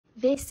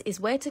This is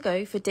where to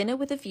go for dinner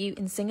with a view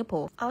in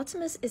Singapore.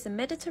 Artemis is a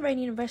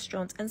Mediterranean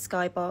restaurant and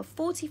sky bar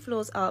 40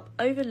 floors up,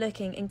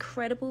 overlooking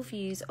incredible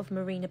views of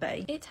Marina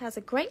Bay. It has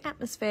a great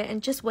atmosphere,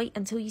 and just wait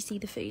until you see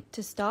the food.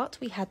 To start,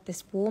 we had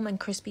this warm and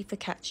crispy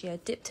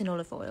focaccia dipped in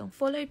olive oil,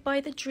 followed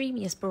by the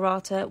dreamiest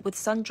burrata with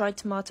sun-dried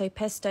tomato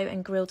pesto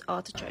and grilled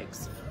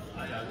artichokes.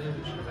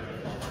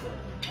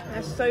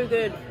 That's so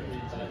good.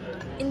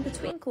 In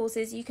between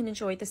courses, you can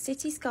enjoy the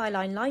city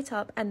skyline light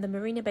up and the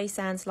Marina Bay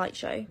Sands light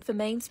show. For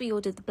mains, we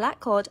ordered the black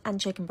cod and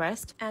chicken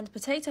breast, and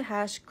potato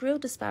hash,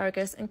 grilled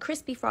asparagus and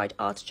crispy fried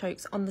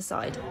artichokes on the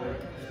side.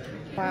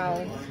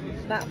 Wow,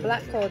 that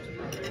black cod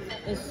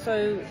is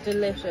so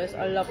delicious.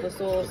 I love the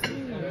sauce.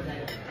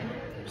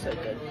 So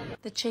good.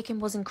 The chicken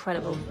was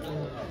incredible.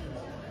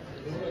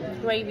 The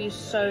gravy is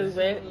so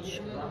rich.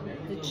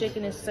 The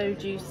chicken is so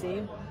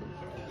juicy.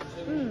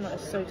 That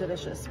is so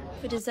delicious.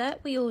 For dessert,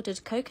 we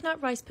ordered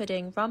coconut rice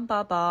pudding, rum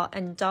bar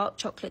and dark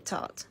chocolate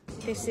tart.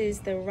 This is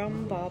the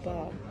rum bar.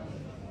 Oh,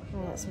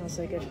 that smells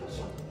so good.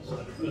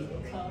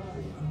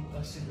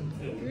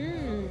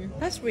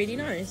 That's really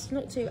nice.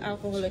 Not too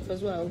alcoholic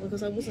as well,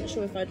 because I wasn't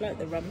sure if I'd like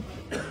the rum.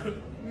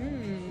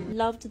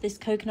 Loved this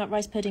coconut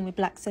rice pudding with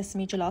black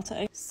sesame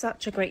gelato.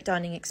 Such a great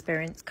dining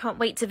experience. Can't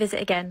wait to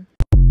visit again.